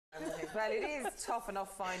is. Well, it is tough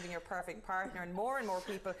enough finding your perfect partner, and more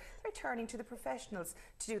people are turning to the professionals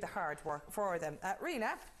to do the hard work for them.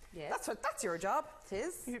 Rena, yes. That's your job. It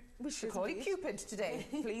is. We should call you Cupid today.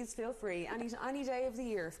 Please feel free. Any day of the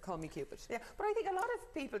year, call me Cupid. Yeah, but I think a lot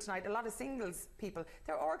of people tonight, a lot of singles people,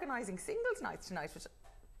 they're organising singles nights tonight, which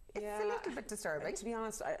it's a little bit disturbing. To be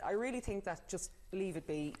honest, I really think that just leave it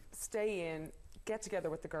be. Stay in, get together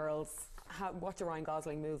with the girls, watch a Ryan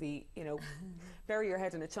Gosling movie, you know, bury your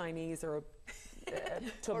head in a Chinese or a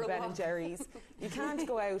tub of Ben and Jerry's. You can't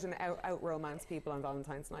go out and out romance people on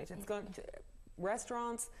Valentine's night. It's going to,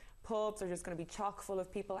 restaurants, pubs are just going to be chock full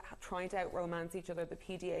of people trying to out romance each other. The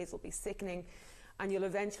PDAs will be sickening. And you'll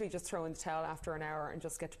eventually just throw in the towel after an hour and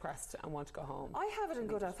just get depressed and want to go home. I have it in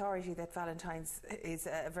good authority that Valentine's is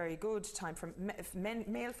a very good time for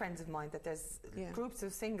male friends of mine, that there's groups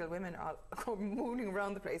of single women all mooning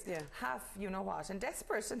around the place, half you know what, and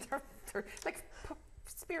desperate, and they're like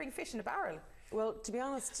spearing fish in a barrel. Well, to be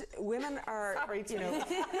honest, women are, sorry, you know,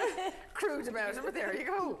 crude about it, but there you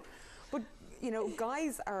go. But you know,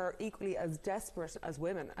 guys are equally as desperate as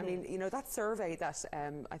women. I mean, you know, that survey that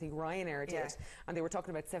I think Ryanair did, and they were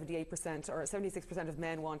talking about 78% or 76% of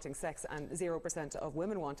men wanting sex and 0% of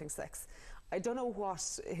women wanting sex. I don't know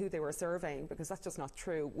who they were surveying, because that's just not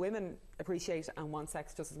true. Women appreciate and want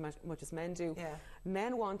sex just as much as men do. Yeah.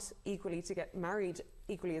 Men want equally to get married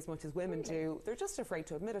equally as much as women do. They're just afraid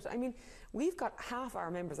to admit it. I mean, we've got half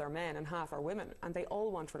our members are men and half are women, and they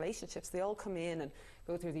all want relationships. They all come in and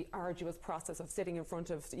go through the arduous process of sitting in front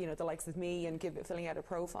of, you know, the likes of me and filling out a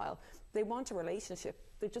profile. They want a relationship.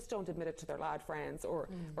 They just don't admit it to their lad friends or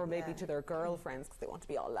maybe to their girlfriends, because they want to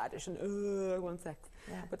be all laddish and I want sex.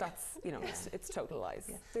 Yeah. But that's, you know, it's total lies.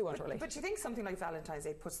 Yeah. They want a relationship. But you think something like Valentine's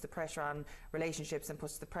Day puts the pressure on relationships and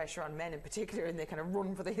puts the pressure on men in particular, and they kind of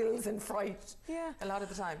run for the hills in fright a lot of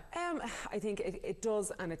the time? I think it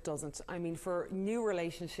does and it doesn't. I mean, for new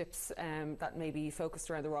relationships that may be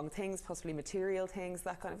focused around the wrong things, possibly material things,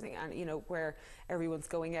 that kind of thing, and, you know, where everyone's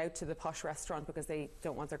going out to the posh restaurant because they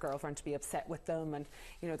don't want their girlfriend to be upset with them, and,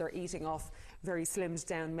 you know, they're eating off very slimmed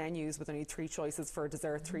down menus with only 3 choices for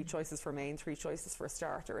dessert, 3 choices for main, 3 choices for a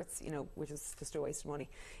starter. It's, you know, which is just a waste of money.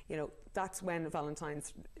 You know, that's when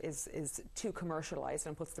Valentine's is too commercialised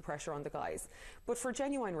and puts the pressure on the guys. But for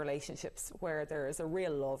genuine relationships where there is a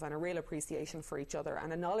real love and a real appreciation for each other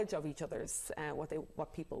and a knowledge of each other's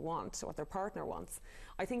what people want, what their partner wants,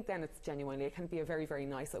 I think then it can be a very, very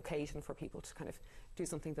nice occasion for people to kind of do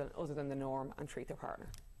something other than the norm and treat their partner.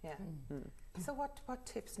 Yeah. So what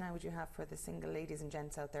tips now would you have for the single ladies and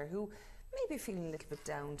gents out there who maybe feeling a little bit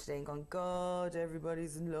down today and going, God,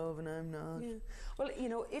 everybody's in love and I'm not? Yeah. Well, you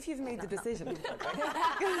know, if you've made the decision. What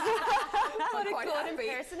a good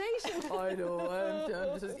impersonation. I know,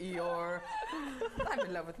 I'm just ER. I'm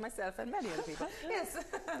in love with myself and many other people. Yes.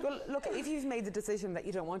 Well, look, if you've made the decision that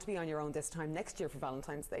you don't want to be on your own this time next year for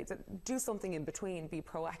Valentine's Day, do something in between, be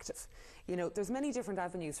proactive. You know, there's many different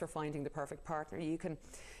avenues for finding the perfect partner. You can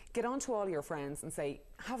get on to all your friends and say,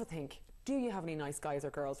 have a think. Do you have any nice guys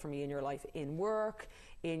or girls for me in your life, in work,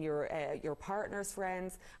 in your partner's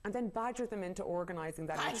friends, and then badger them into organising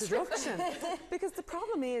that introduction? Because the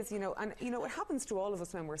problem is, you know, and you know, it happens to all of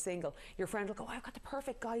us when we're single. Your friend will go, I've got the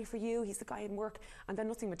perfect guy for you, he's the guy in work, and then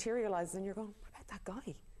nothing materialises, and you're going, what about that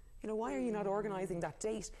guy? You know, why are you not organising that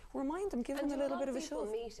date? Remind them, give them a little bit of a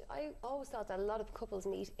shove. I always thought that a lot of couples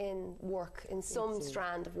meet in work, in some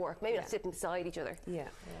strand of work, maybe not sitting beside each other. Yeah,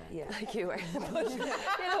 like you were. But, you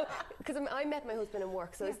know, because I met my husband in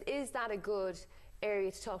work, so is that a good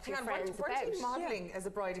area to talk to your friends about? Weren't you modelling as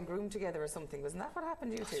a bride and groom together or something? Wasn't that what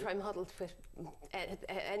happened to you two? I modelled with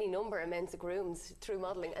any number of men's grooms through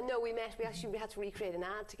modelling. And no, we had to recreate an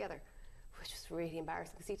ad together, which was really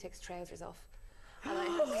embarrassing because he takes trousers off.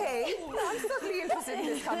 Okay, I'm certainly interested in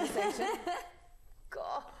this conversation.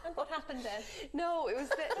 God. And what happened then? No, it was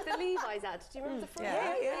the Levi's ad. Do you remember the first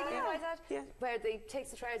Levi's ad? Yeah. Where they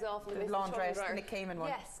takes the trousers off and the blonde dress and it came in one.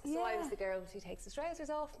 Yes, so I was the girl who takes the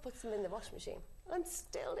trousers off and puts them in the washing machine. I'm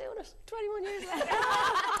still doing it 21 years later.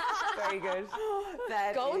 Very good.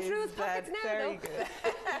 Going through his pockets now. Very good.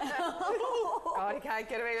 Oh, you can't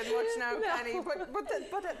get away with much now, can he?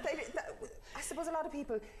 But I suppose a lot of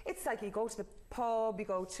people, it's like you go to the pub, you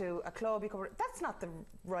go to a club, that's not the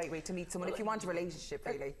right way to meet someone if you want a relationship,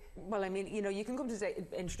 really. Well, I mean, you know, you can come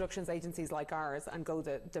to introductions agencies like ours and go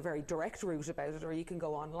the very direct route about it, or you can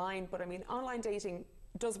go online. But I mean, online dating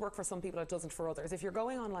does work for some people, it doesn't for others. If you're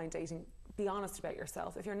going online dating, be honest about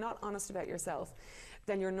yourself. If you're not honest about yourself,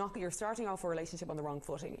 then you're starting off a relationship on the wrong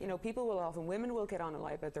footing. You know, women will get on and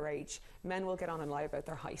lie about their age, men will get on and lie about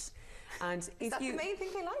their height. And if that's the main thing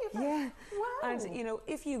they lie about? Yeah. Wow. And you know,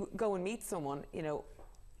 if you go and meet someone, you know,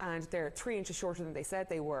 and they're 3 inches shorter than they said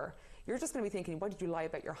they were, you're just going to be thinking, why did you lie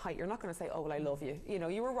about your height? You're not going to say, oh, well, I love you. You know,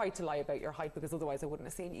 you were right to lie about your height because otherwise I wouldn't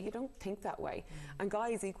have seen you. You don't think that way. And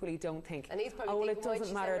guys equally don't think, and he's probably oh, well, it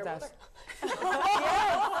doesn't matter that.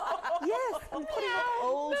 Yes, and putting up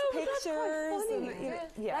old pictures. And,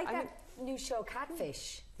 like that new show,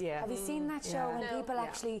 Catfish. Yeah. Have you seen that show when people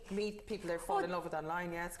actually meet people they fall in love with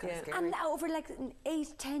online? Yeah, it's kind of scary. And over like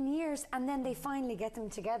 8-10 years, and then they finally get them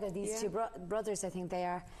together. These two brothers, I think they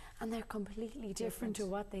are, and they're completely different to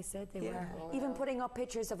what they said they were. Even putting up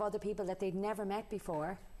pictures of other people that they'd never met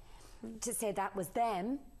before to say that was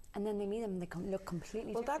them. And then they meet them and they look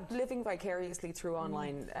completely different. Well, that living vicariously through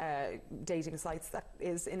online dating sites, that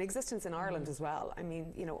is in existence in Ireland as well. I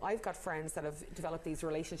mean, you know, I've got friends that have developed these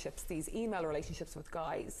relationships, these email relationships with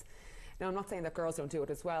guys. Now, I'm not saying that girls don't do it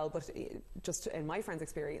as well, but just in my friend's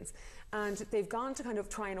experience. And they've gone to kind of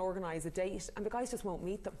try and organise a date, and the guys just won't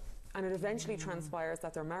meet them. And it eventually transpires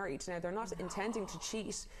that they're married. Now, they're not intending to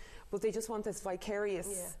cheat, but they just want this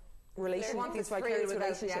vicarious relationship, these vicarious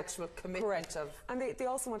relationships. The actual commitment of. And they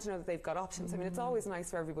also want to know that they've got options. I mean, it's always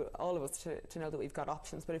nice for everybody, all of us, to know that we've got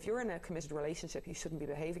options. But if you're in a committed relationship, you shouldn't be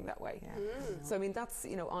behaving that way. So I mean, that's,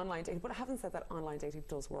 you know, online dating. But I haven't said that online dating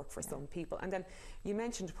does work for some people. And then you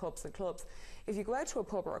mentioned pubs and clubs. If you go out to a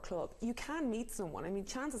pub or a club, you can meet someone. I mean,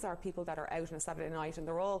 chances are people that are out on a Saturday night and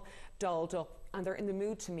they're all dolled up and they're in the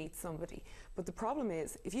mood to meet somebody. But the problem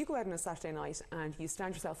is, if you go out on a Saturday night and you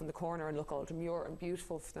stand yourself in the corner and look all demure and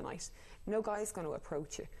beautiful for the night, no guy's going to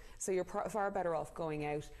approach you. So you're far better off going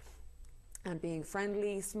out and being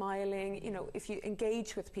friendly, smiling. You know, if you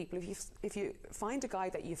engage with people, if you find a guy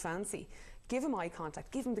that you fancy, give him eye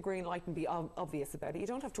contact, give him the green light and be obvious about it. You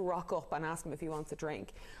don't have to rock up and ask him if he wants a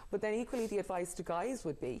drink. But then equally the advice to guys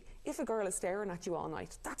would be, if a girl is staring at you all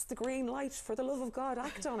night, that's the green light. For the love of God,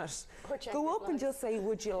 act on it. Go up and just say,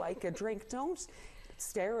 would you like a drink? Don't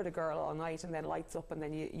stare at a girl all night and then lights up and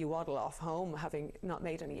then you waddle off home having not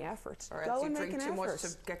made any effort. Or Go else and you make drink an too effort. much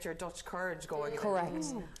to get your Dutch courage going. Correct.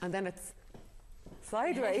 And then it's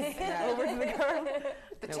sideways over to the girl.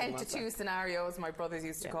 The 10 to 2 scenarios my brothers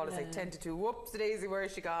used to call it, like 10 to 2, whoops, the daisy,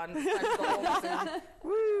 where's she gone? Time to go home soon.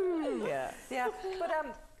 Woo! Yeah. But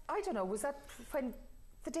I don't know, was that when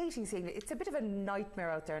the dating scene, it's a bit of a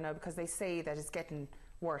nightmare out there now because they say that it's getting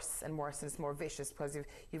worse and worse and it's more vicious because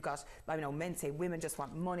you've got, I know men say women just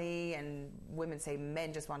want money and women say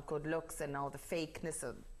men just want good looks and all the fakeness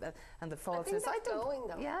and the falseness. I think that's going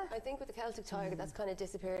though. Yeah. I think with the Celtic Tiger that's kind of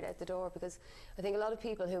disappeared out the door because I think a lot of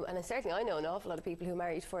people who, and certainly I know an awful lot of people who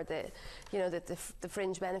married for the, you know, the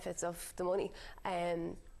fringe benefits of the money,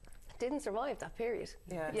 didn't survive that period.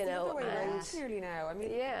 Yeah. You know, and clearly now, I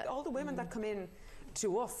mean, all the women that come in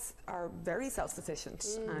to us are very self-sufficient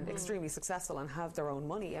and extremely successful and have their own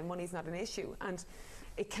money, and money's not an issue. And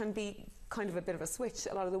it can be kind of a bit of a switch.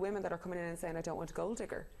 A lot of the women that are coming in and saying, I don't want a gold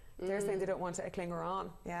digger, they're saying they don't want a clinger on.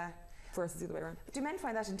 Yeah. Versus the other way around. Do men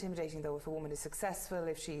find that intimidating though, if a woman is successful,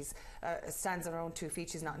 if she's stands on her own 2 feet,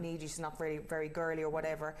 she's not needy, she's not very, very girly or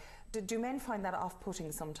whatever? Do men find that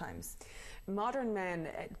off-putting sometimes? Modern men,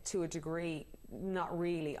 to a degree, not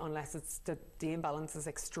really, unless it's the imbalance is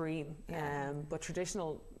extreme. But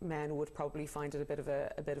traditional men would probably find it a bit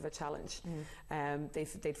of a challenge.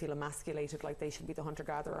 They'd feel emasculated, like they should be the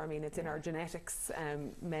hunter-gatherer. I mean, it's in our genetics.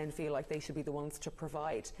 Men feel like they should be the ones to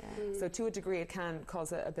provide. So to a degree, it can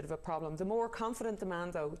cause a bit of a problem. The more confident the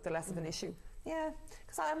man, though, the less of an issue. Yeah,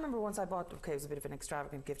 because I remember once I bought, it was a bit of an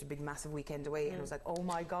extravagant gift, a big massive weekend away, and it was like, oh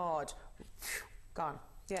my God, gone.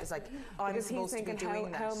 Yeah, it's like, I'm supposed to be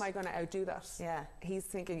doing that. How am I going to outdo that? Yeah. He's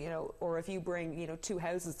thinking, you know, or if you bring, you know, 2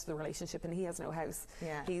 houses to the relationship and he has no house,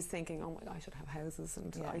 he's thinking, oh my God, I should have houses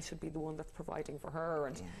and I should be the one that's providing for her.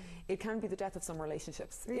 And it can be the death of some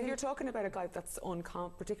relationships. If you're talking about a guy that's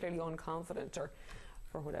particularly unconfident or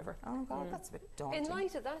whatever. Oh God, that's a bit daunting. In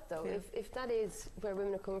light of that though, if that is where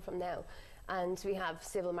women are coming from now, and we have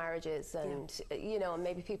civil marriages and you know, and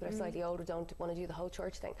maybe people are slightly older, don't want to do the whole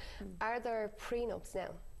church thing, are there prenups now?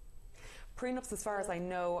 Prenups, as far as I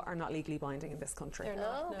know, are not legally binding in this country. They're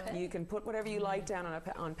not? Okay. You can put whatever you like down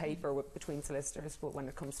on paper between solicitors, but when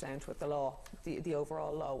it comes down to it, the law, the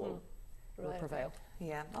overall law will prevail.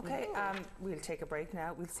 Yeah, okay, we'll take a break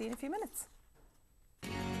now. We'll see you in a few minutes.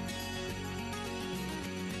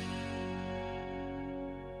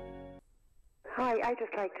 Hi, I'd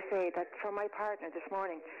just like to say that for my partner this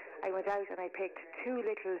morning, I went out and I picked 2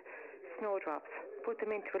 little snowdrops, put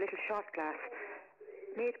them into a little shot glass,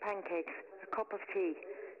 made pancakes, a cup of tea,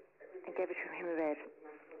 and gave it to him in bed.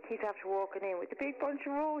 He's after walking in with a big bunch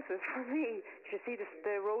of roses for me. You should see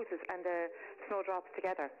the roses and the snowdrops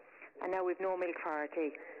together. And now we've no milk for our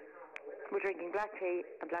tea. We're drinking black tea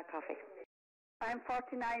and black coffee. I'm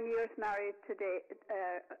 49 years married today,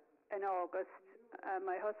 in August.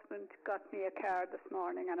 My husband got me a car this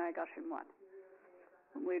morning and I got him one.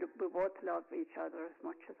 And we both love each other as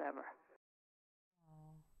much as ever.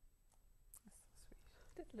 Oh,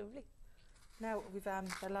 that's so sweet. Lovely. Now, we've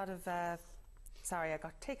a lot of... sorry, I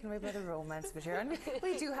got taken away by the romance bit here. And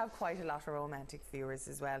we do have quite a lot of romantic viewers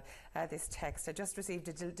as well. This text, I just received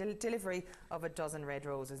a delivery of a dozen red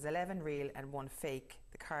roses, 11 real and 1 fake.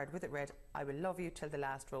 The card with it read, I will love you till the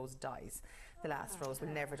last rose dies. The last rose will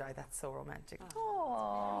never die. That's so romantic.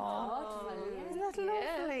 Oh, isn't that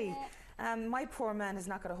lovely? Yeah. My poor man has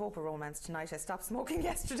not got a hope of romance tonight. I stopped smoking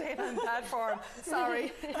yesterday and I'm in bad form.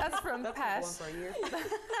 Sorry. That's from Pat. One for a year.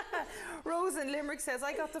 Rose in Limerick says,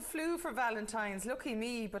 I got the flu for Valentine's. Lucky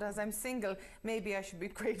me, but as I'm single, maybe I should be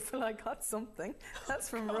grateful I got something. That's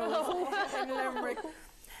from Rose in Limerick.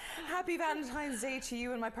 Happy Valentine's Day to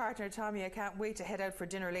you and my partner Tommy. I can't wait to head out for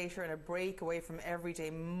dinner later and a break away from everyday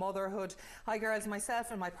motherhood. Hi girls,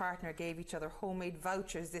 myself and my partner gave each other homemade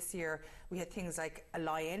vouchers this year. We had things like a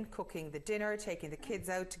lie-in, cooking the dinner, taking the kids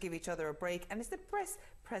out to give each other a break, and it's the best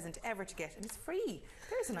present ever to get, and it's free.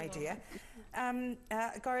 There's an idea.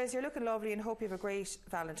 Girls, you're looking lovely and hope you have a great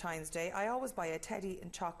Valentine's Day. I always buy a teddy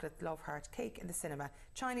and chocolate love heart cake in the cinema.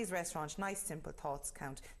 Chinese restaurant, nice simple thoughts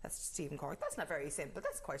count. That's Stephen Cork. That's not very simple.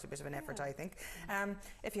 That's quite a bit of an effort, I think.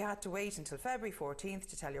 If you had to wait until February 14th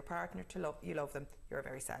to tell your partner you love them, you're a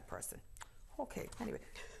very sad person. Okay, anyway,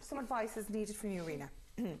 some advice is needed from you, Rena.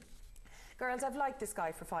 Girls, I've liked this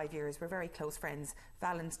guy for 5 years. We're very close friends.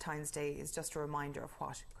 Valentine's Day is just a reminder of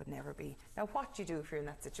what could never be. Now, what do you do if you're in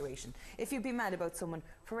that situation? If you've been mad about someone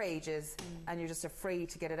for ages and you're just afraid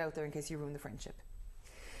to get it out there in case you ruin the friendship?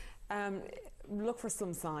 Look for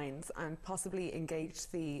some signs and possibly engage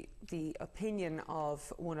the opinion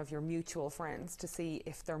of one of your mutual friends to see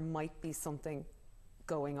if there might be something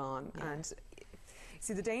going on. Yeah. And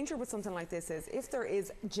see, the danger with something like this is if there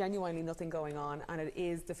is genuinely nothing going on and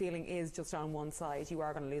the feeling is just on one side, you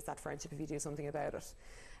are going to lose that friendship if you do something about it.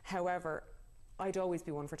 However, I'd always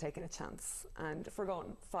be one for taking a chance, and if we're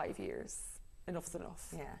going 5 years, enough's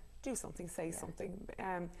enough. Yeah. Do something, say something.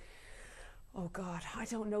 Oh God, I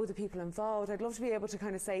don't know the people involved. I'd love to be able to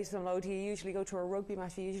kind of say to them, oh, do you usually go to a rugby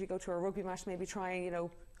match? Do you usually go to a rugby match? Maybe try and,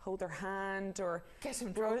 hold their hand or get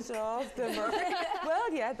them brush off them.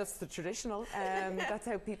 Well, yeah, that's the traditional. That's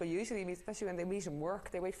how people usually meet, especially when they meet in work.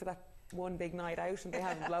 They wait for that one big night out and they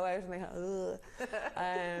have a blowout and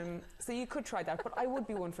they so you could try that, but I would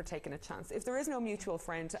be one for taking a chance. If there is no mutual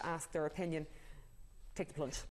friend to ask their opinion, take the plunge.